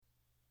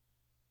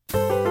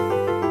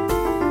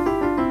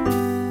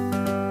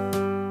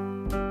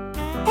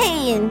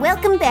and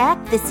welcome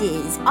back. This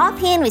is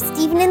Offhand with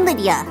Stephen and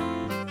Lydia.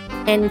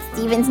 And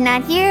Stephen's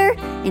not here,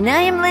 and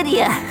I am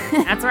Lydia.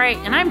 That's right,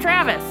 and I'm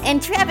Travis.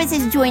 And Travis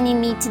is joining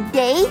me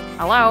today.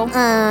 Hello.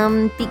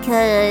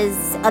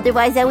 Because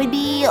otherwise I would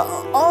be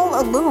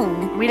all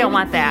alone. We don't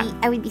want that.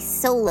 I would be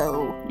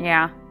solo.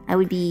 Yeah. I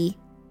would be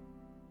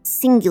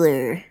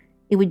singular.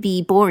 It would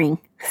be boring.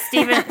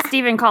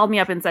 Stephen called me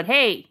up and said,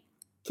 hey,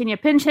 can you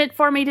pinch hit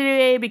for me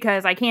today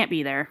because I can't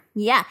be there?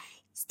 Yeah.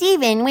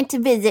 Stephen went to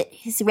visit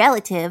his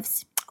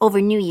relatives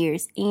over New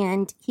Year's,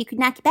 and he could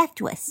not get back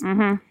to us.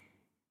 Mm-hmm.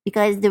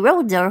 Because the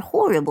roads are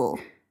horrible.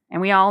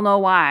 And we all know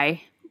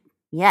why.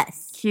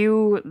 Yes.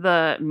 Cue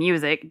the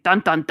music.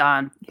 Dun, dun,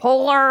 dun.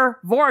 Polar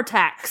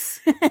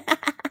vortex. That's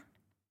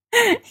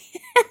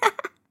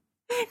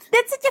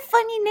such a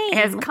funny name.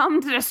 Has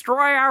come to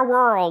destroy our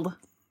world.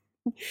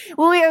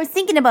 Well, I was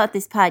thinking about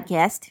this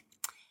podcast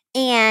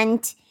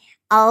and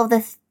all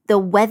the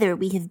weather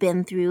we have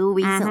been through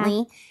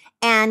recently,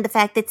 and the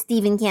fact that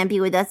Stephen can't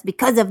be with us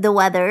because of the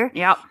weather.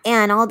 Yep.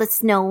 And all the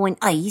snow and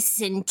ice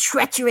and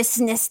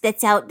treacherousness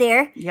that's out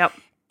there. Yep.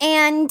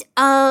 And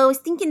I was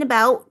thinking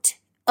about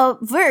a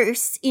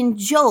verse in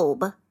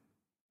Job.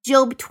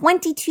 Job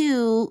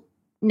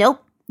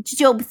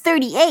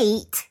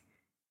 38.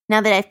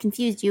 Now that I've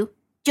confused you.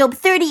 Job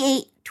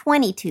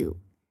 38:22.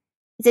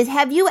 It says,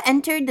 have you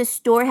entered the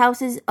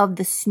storehouses of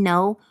the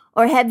snow,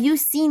 or have you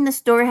seen the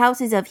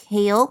storehouses of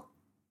hail?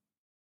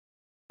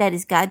 That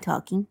is God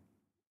talking.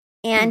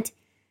 And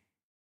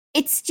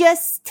it's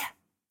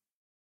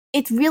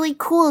really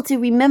cool to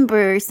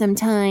remember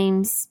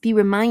sometimes, be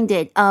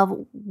reminded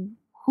of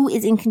who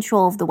is in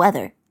control of the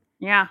weather.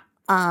 Yeah.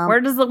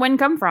 Where does the wind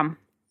come from?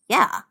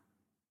 Yeah.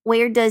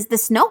 Where does the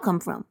snow come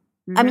from?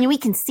 Mm-hmm. I mean, we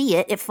can see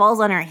it. It falls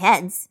on our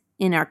heads,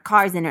 in our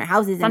cars, in our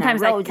houses,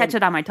 Sometimes in our roads. I catch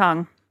it on my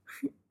tongue.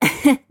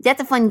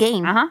 That's a fun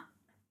game. Uh-huh.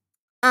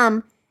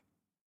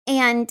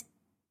 And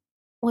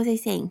what was I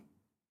saying?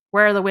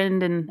 Where the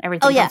wind and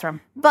everything comes from.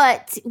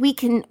 But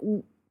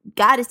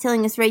God is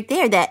telling us right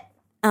there that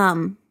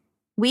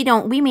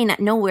we may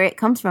not know where it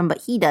comes from,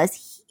 but he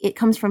does. It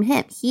comes from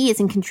him. He is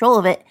in control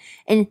of it.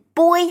 And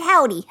boy,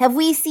 howdy, have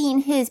we seen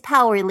his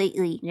power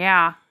lately.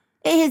 Yeah.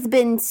 It has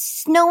been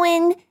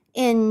snowing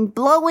and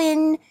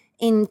blowing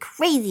in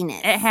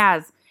craziness. It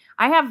has.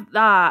 I have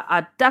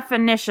a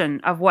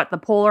definition of what the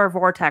polar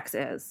vortex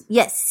is.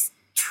 Yes.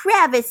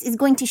 Travis is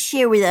going to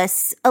share with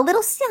us a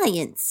little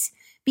science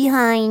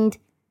behind,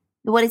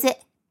 what is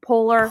it?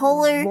 Polar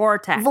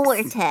vortex.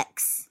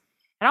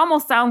 It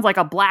almost sounds like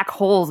a black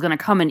hole is going to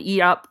come and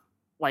eat up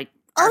like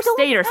our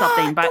state or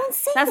something, but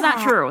that's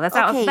not true. That's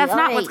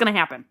not what's going to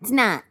happen. It's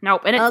not.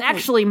 Nope, and it's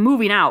actually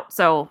moving out,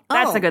 so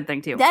that's a good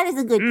thing too. That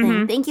is a good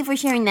thing. Thank you for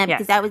sharing that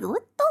because I was a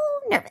little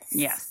nervous.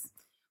 Yes.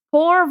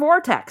 Polar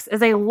vortex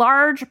is a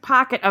large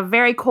pocket of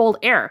very cold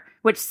air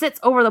which sits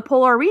over the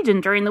polar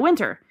region during the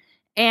winter.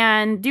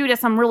 And due to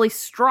some really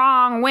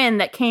strong wind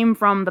that came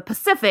from the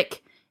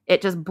Pacific,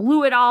 it just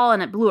blew it all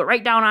and it blew it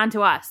right down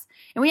onto us.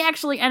 And we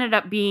actually ended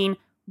up being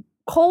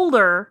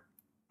colder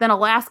than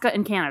Alaska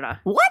and Canada.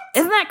 What?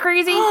 Isn't that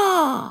crazy?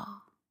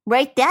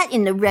 Write that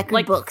in the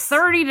record books.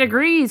 30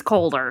 degrees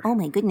colder. Oh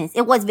my goodness.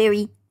 It was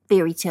very,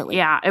 very chilly.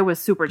 Yeah, it was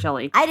super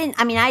chilly. I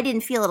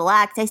didn't feel it a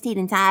lot because I stayed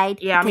inside.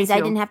 Yeah, because me too.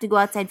 I didn't have to go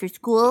outside for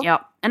school.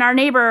 Yep. And our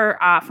neighbor,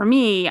 for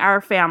me, our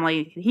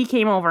family, he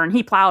came over and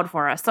he plowed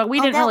for us. So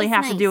we didn't really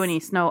have to do any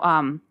snow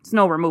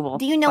removal.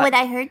 Do you know what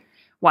I heard?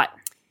 What?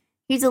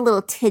 Here's a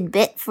little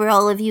tidbit for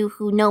all of you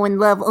who know and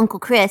love Uncle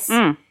Chris.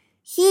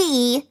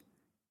 He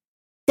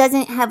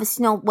doesn't have a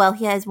snow... Well,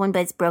 he has one,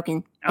 but it's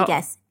broken, I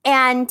guess.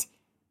 And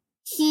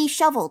he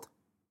shoveled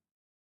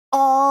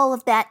all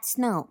of that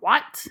snow.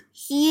 What?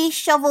 He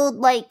shoveled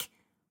like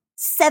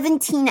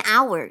 17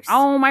 hours.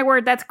 Oh, my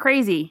word, that's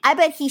crazy. I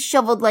bet he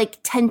shoveled like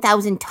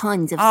 10,000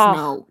 tons of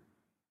snow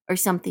or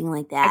something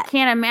like that. I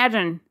can't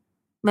imagine.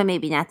 But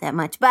maybe not that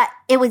much. But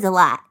it was a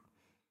lot.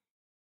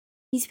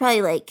 He's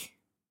probably like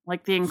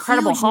the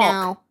Incredible Hulk.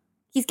 Now.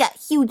 He's got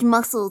huge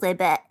muscles, I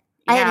bet.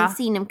 Yeah. I haven't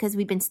seen him because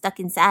we've been stuck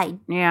inside.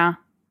 Yeah.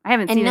 I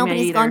haven't seen him either. And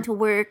nobody's gone to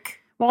work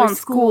or in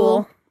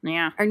school.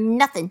 Yeah. Or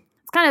nothing.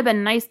 It's kind of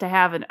been nice to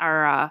have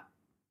our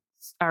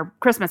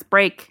Christmas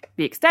break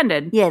be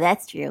extended. Yeah,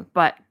 that's true.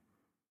 But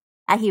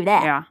I hear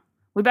that. Yeah.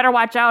 We better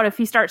watch out if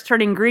he starts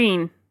turning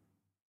green.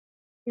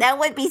 That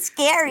would be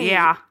scary.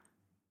 Yeah.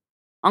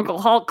 Uncle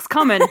Hulk's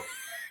coming.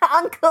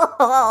 Uncle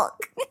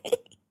Hulk.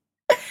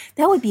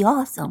 That would be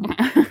awesome.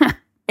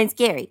 And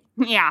scary.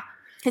 Yeah.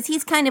 Because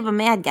he's kind of a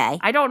mad guy.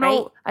 I don't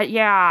know.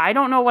 I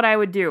don't know what I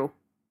would do.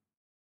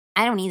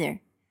 I don't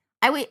either.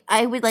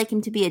 I would like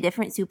him to be a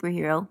different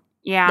superhero.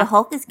 Yeah. The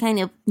Hulk is kind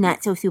of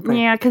not so super.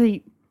 Yeah,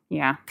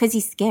 because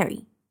he's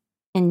scary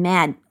and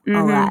mad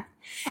a lot.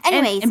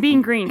 Anyways. And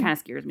being green kind of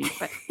scares me.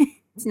 But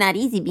it's not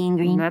easy being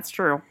green. That's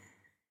true.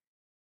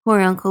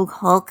 Poor Uncle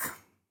Hulk.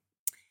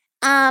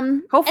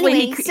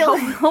 Hopefully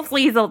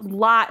he's a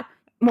lot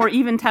more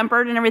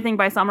even-tempered and everything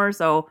by summer,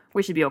 so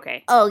we should be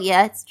okay. Oh,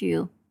 yeah, it's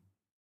true.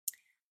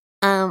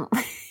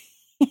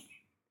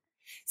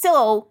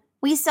 So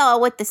we saw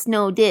what the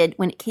snow did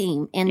when it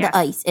came, and the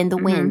ice and the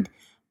wind.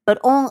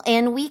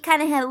 And we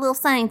kind of had a little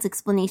science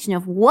explanation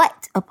of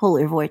what a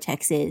polar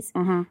vortex is,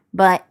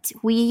 but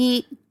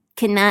we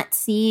cannot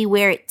see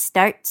where it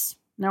starts.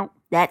 Nope.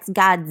 That's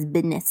God's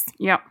business.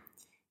 Yep.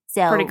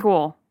 So pretty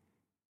cool.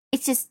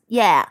 It's just,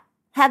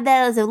 have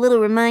that as a little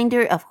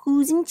reminder of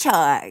who's in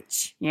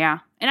charge. Yeah.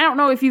 And I don't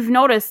know if you've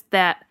noticed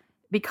that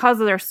because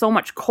there's so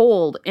much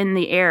cold in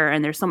the air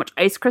and there's so much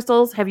ice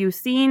crystals, have you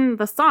seen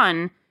the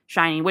sun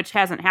shining, which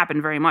hasn't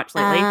happened very much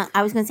lately?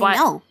 I was going to say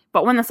no.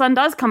 But when the sun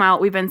does come out,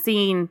 we've been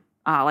seeing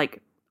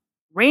like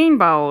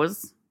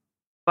rainbows,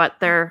 but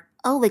they're...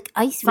 Oh, like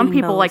ice Some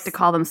rainbows. people like to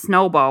call them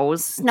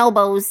snowbows.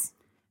 Snowbows.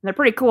 They're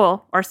pretty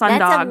cool. Or sun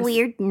dogs. That's a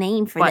weird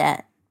name for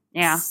that.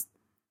 Yeah.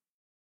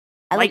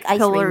 I like ice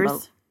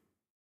pillars.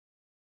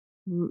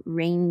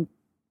 Rainbow.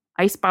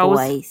 Ice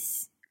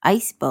bows.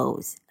 Ice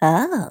bows.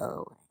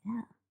 Oh,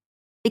 yeah.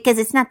 Because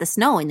it's not the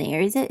snow in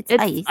there, is it?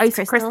 It's ice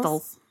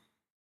crystals.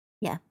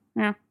 Yeah.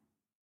 Yeah.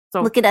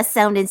 So look at us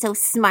sounding so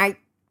smart,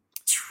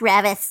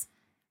 Travis.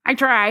 I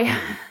try.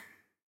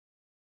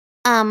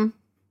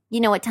 You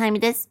know what time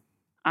it is?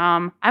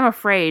 I'm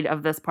afraid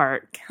of this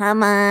part.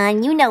 Come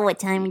on, you know what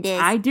time it is.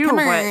 I do, Come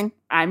but on.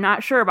 I'm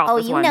not sure about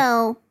this one.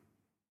 Oh,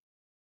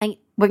 you know.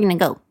 We're gonna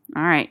go.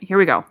 All right, here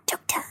we go.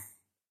 Joke time.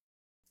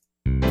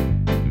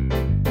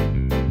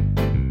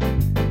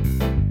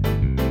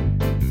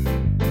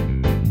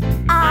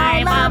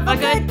 I love a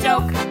good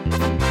joke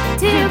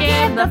to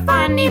give the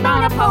funny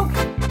bone a poke.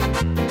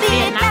 Be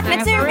it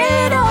mathematics or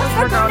riddles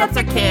for grown-ups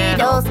or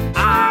kiddos.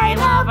 I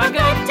love a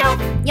good joke.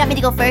 You want me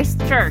to go first?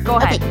 Sure, go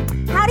ahead.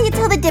 Okay. How do you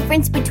tell the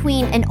difference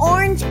between an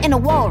orange and a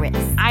walrus?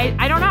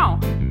 I don't know.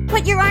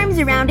 Put your arms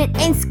around it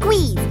and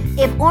squeeze.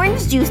 If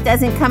orange juice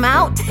doesn't come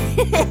out,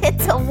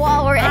 it's a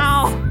walrus.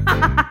 Oh.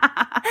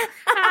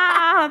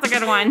 That's a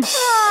good one.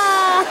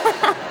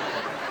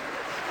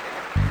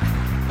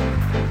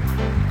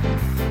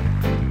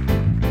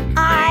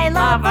 I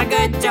love a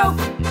good joke.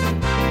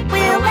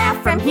 We'll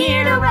laugh from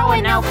here to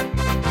Roanoke.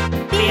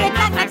 Be it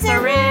mathematics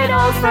or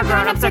riddles for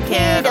grown-ups or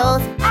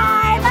kiddos.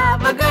 I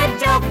love a good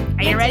joke.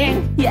 Are you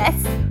ready? Yes.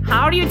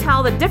 How do you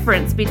tell the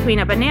difference between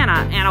a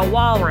banana and a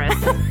walrus?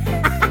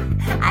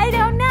 I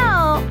don't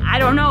know. I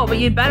don't know, but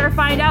you'd better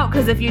find out,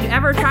 because if you'd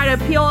ever try to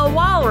peel a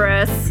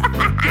walrus...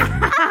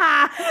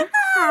 that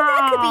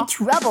could be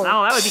trouble.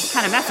 Oh, that would be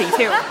kind of messy,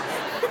 too.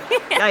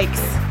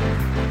 Yikes.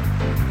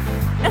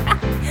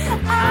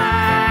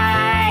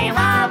 I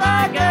love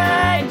a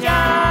good joke.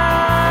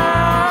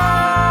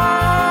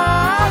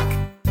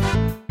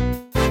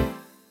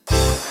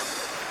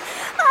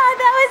 Oh,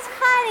 that was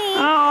funny.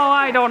 Oh,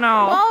 I don't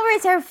know.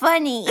 Walrus are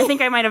funny. I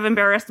think I might have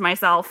embarrassed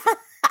myself.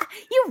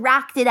 You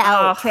rocked it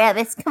out,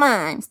 Travis. Come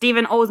on.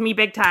 Stephen owes me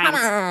big time. Come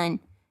on.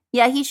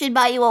 Yeah, he should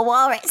buy you a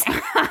walrus.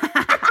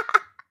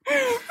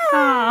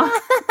 Oh.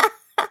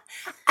 I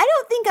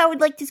don't think I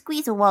would like to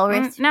squeeze a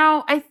walrus.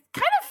 No, I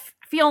kind of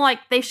feel like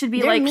they should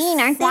be They're like mean,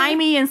 aren't they?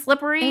 slimy and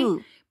slippery.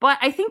 Ooh. But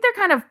I think they're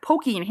kind of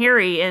pokey and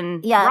hairy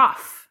and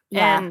rough.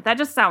 Yeah. And that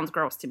just sounds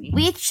gross to me.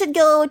 We should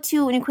go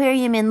to an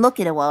aquarium and look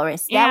at a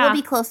walrus. That Yeah. would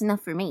be close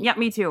enough for me. Yeah,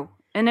 me too.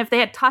 And if they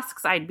had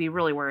tusks, I'd be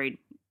really worried.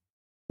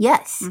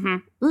 Yes.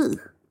 Mm-hmm. Ooh.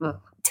 Ugh.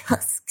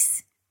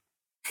 Tusks.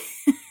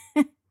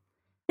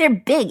 They're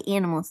big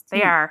animals, too.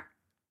 They are.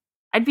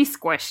 I'd be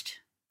squished.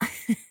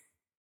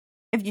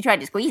 If you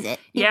tried to squeeze it,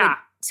 it would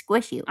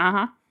squish you.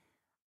 Uh-huh.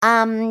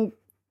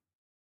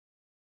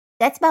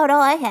 That's about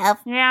all I have.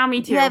 Yeah,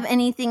 me too. Do you have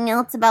anything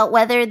else about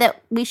weather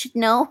that we should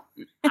know?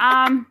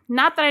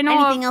 Not that I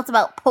know Anything else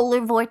about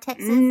polar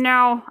vortexes?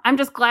 No. I'm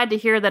just glad to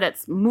hear that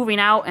it's moving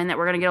out and that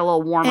we're going to get a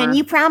little warmer. And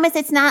you promise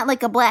it's not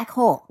like a black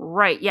hole.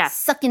 Right, yes.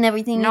 Sucking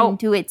everything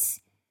into its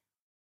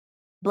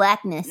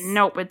blackness.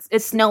 Nope, it's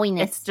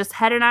snowiness. It's just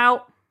heading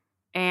out,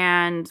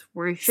 and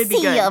we should be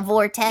good. See ya,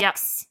 vortex. Yep.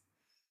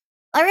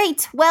 All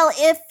right. Well,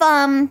 if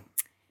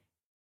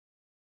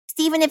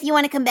Stephen, if you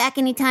want to come back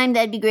anytime,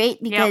 that'd be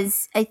great,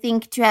 because I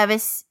think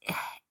Travis,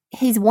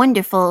 he's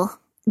wonderful,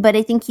 but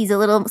I think he's a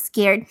little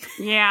scared.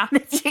 Yeah.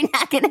 That you're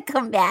not going to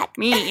come back.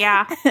 Me,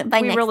 yeah.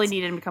 We really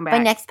needed him to come back. By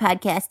next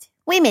podcast.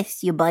 We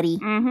missed you, buddy.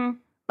 Mm-hmm.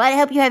 But I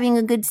hope you're having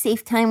a good,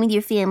 safe time with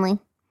your family.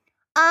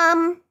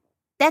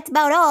 That's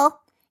about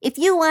all. If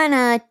you want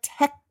to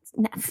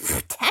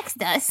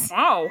text us.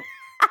 Oh.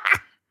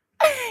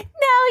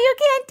 No, you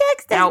can't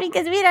text us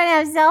because we don't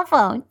have cell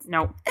phones.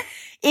 Nope.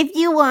 If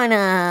you want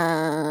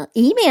to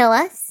email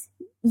us,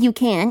 you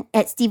can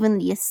at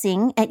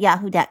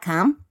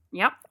stephenlydiasing@yahoo.com.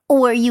 Yep.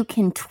 Or you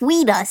can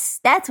tweet us.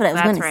 That's what I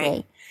was going to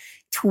say.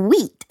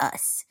 Tweet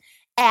us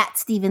at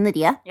Stephen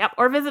Lydia. Yep.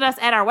 Or visit us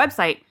at our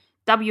website,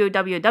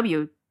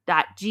 www.ghhinc.org.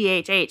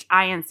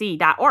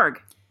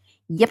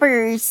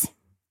 Yippers.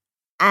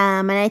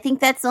 And I think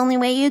that's the only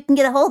way you can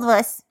get a hold of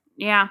us.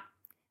 Yeah.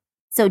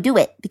 So do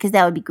it, because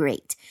that would be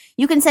great.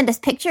 You can send us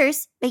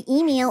pictures by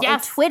email or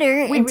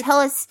Twitter and tell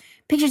us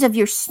pictures of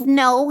your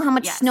snow, how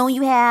much snow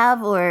you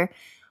have, or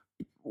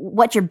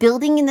what you're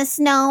building in the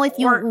snow if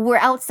you were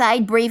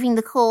outside braving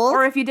the cold.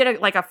 Or if you did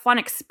a fun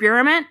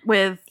experiment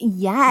with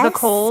yes. the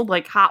cold,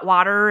 like hot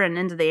water and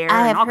into the air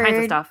and all kinds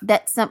of stuff.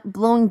 That some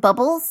blowing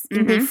bubbles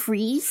and they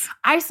freeze.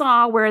 I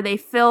saw where they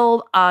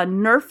filled a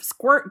Nerf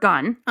squirt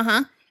gun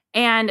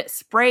and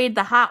sprayed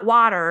the hot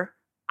water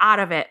out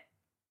of it.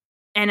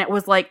 And it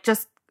was like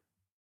just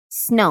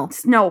snow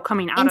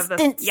coming out of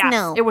the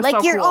snow. It was like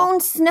so your cool. own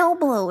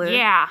snowblower.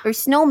 Yeah. Or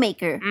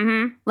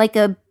snowmaker. Like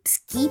a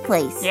ski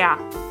place. Yeah.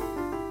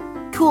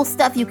 Cool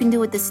stuff you can do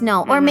with the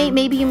snow. Or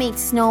maybe you make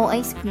snow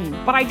ice cream.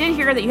 But I did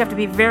hear that you have to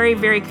be very,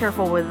 very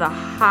careful with the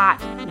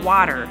hot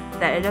water,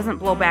 that it doesn't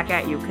blow back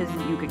at you because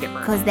you could get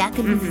burned. Because that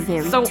could be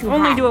very So too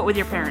only hot. do it with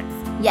your parents.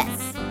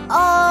 Yes.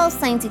 All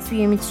science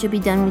experiments should be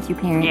done with your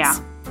parents. Yeah.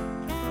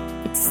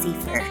 It's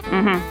safer.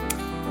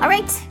 All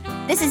right.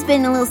 This has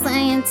been a little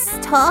science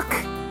talk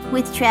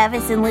with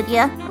Travis and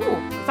Lydia.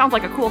 Ooh, sounds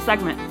like a cool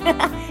segment.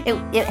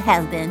 It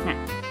has been.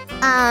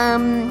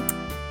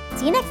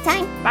 See you next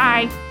time.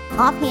 Bye.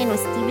 Offhand with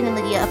Stephen and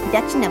Lydia, a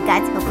production of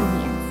God's Helping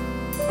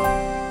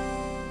Hands.